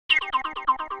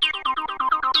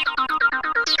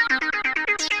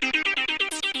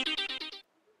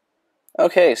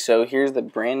Okay, so here's the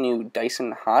brand new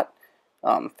Dyson Hot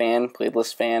fan,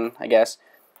 Bladeless fan, I guess.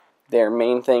 Their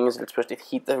main thing is it's supposed to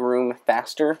heat the room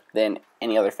faster than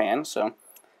any other fan, so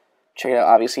check it out.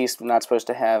 Obviously, it's not supposed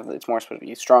to have, it's more supposed to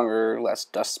be stronger, less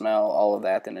dust smell, all of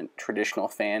that than a traditional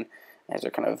fan, as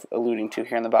they're kind of alluding to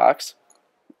here in the box.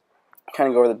 Kind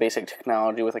of go over the basic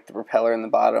technology with like the propeller in the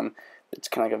bottom. It's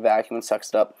kind of like a vacuum and sucks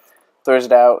it up, throws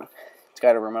it out. It's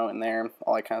got a remote in there,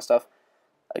 all that kind of stuff.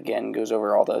 Again, goes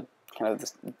over all the kind of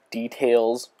the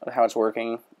details of how it's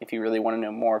working. If you really want to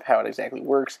know more of how it exactly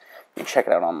works, you can check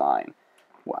it out online.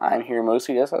 Well, I'm here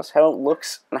mostly to discuss how it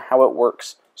looks and how it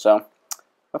works. So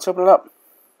let's open it up.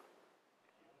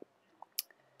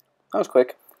 That was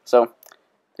quick. So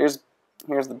here's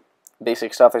the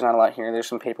basic stuff. There's not a lot here. There's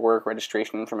some paperwork,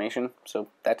 registration information. So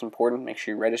that's important. Make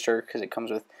sure you register because it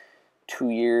comes with 2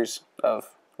 years of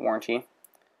warranty.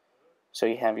 So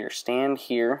you have your stand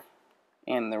here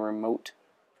and the remote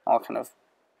all kind of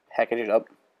packaged up.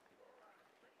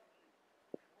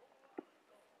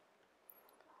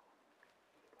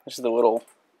 This is the little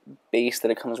base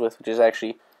that it comes with, which is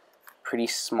actually pretty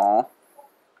small.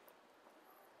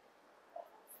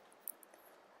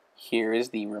 Here is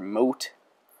the remote.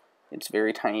 It's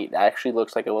very tiny. It actually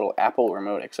looks like a little Apple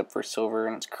remote except for silver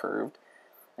and it's curved.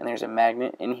 And there's a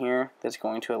magnet in here that's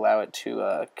going to allow it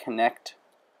to connect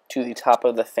to the top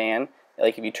of the fan.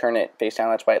 Like if you turn it face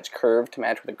down, that's why it's curved, to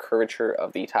match with the curvature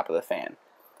of the top of the fan.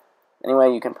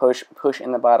 Anyway, you can push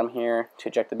in the bottom here to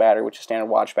eject the battery, which is standard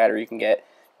watch battery you can get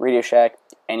Radio Shack,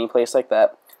 any place like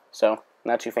that. So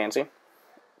not too fancy.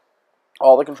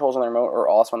 All the controls on the remote are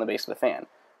also on the base of the fan.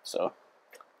 So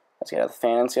let's get out the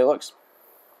fan and see how it looks.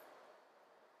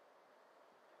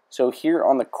 So here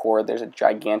on the cord, there's a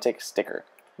gigantic sticker,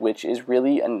 which is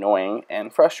really annoying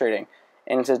and frustrating.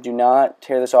 And it says, do not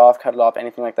tear this off, cut it off,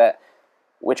 anything like that,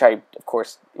 which I, of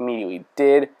course, immediately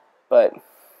did, but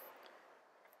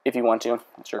if you want to,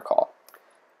 it's your call.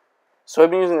 So I've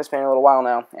been using this fan a little while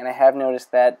now, and I have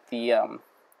noticed that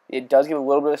it does give a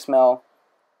little bit of smell,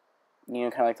 you know,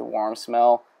 kind of like the warm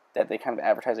smell that they kind of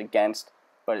advertise against,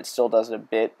 but it still does it a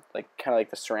bit, like kind of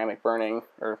like the ceramic burning,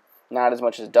 or not as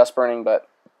much as dust burning, but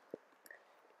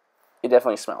it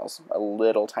definitely smells a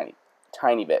little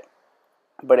tiny bit.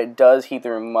 But it does heat the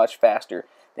room much faster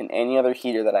than any other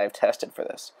heater that I've tested for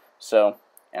this. So,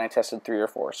 and I tested 3 or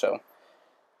 4, so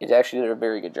it actually did a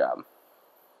very good job.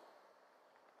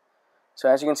 So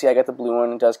as you can see, I got the blue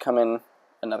one. It does come in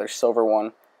another silver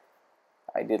one.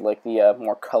 I did like the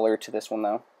more color to this one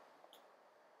though.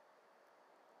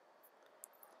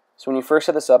 So when you first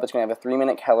set this up, it's going to have a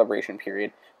 3-minute calibration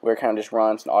period where it kind of just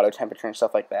runs an auto temperature and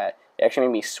stuff like that. It actually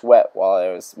made me sweat while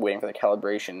I was waiting for the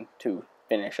calibration to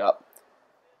finish up.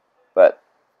 But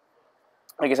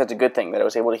I guess that's a good thing that I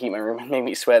was able to heat my room and make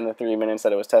me sweat in the 3 minutes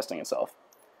that it was testing itself.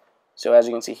 So as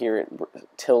you can see here, it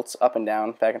tilts up and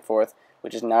down, back and forth,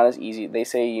 which is not as easy. They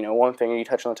say, you know, one finger you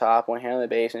touch on the top, one hand on the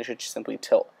base, and it should just simply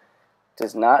tilt. It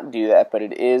does not do that, but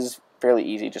it is fairly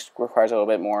easy. It just requires a little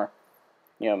bit more,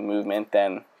 you know, movement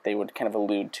than they would kind of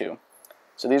allude to.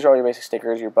 So these are all your basic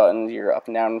stickers, your buttons, your up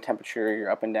and down temperature, your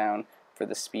up and down for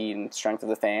the speed and strength of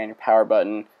the fan, your power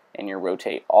button, and your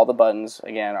rotate. All the buttons,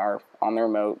 again, are on the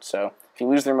remote, so if you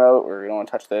lose the remote or you don't want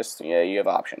to touch this, yeah, you have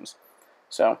options.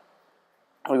 So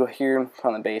we go here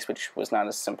on the base, which was not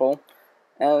as simple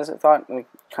as I thought,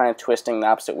 kind of twisting the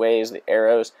opposite ways, the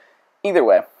arrows. Either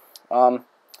way,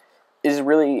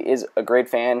 really is a great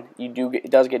fan. It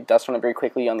does get dust on it very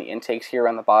quickly on the intakes here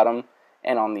on the bottom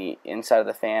and on the inside of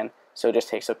the fan, so it just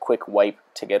takes a quick wipe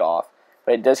to get off.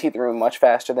 But it does heat the room much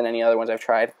faster than any other ones I've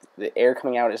tried. The air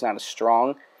coming out is not as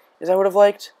strong as I would have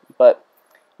liked, but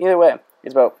either way,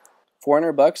 it's about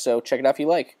 $400, so check it out if you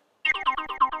like.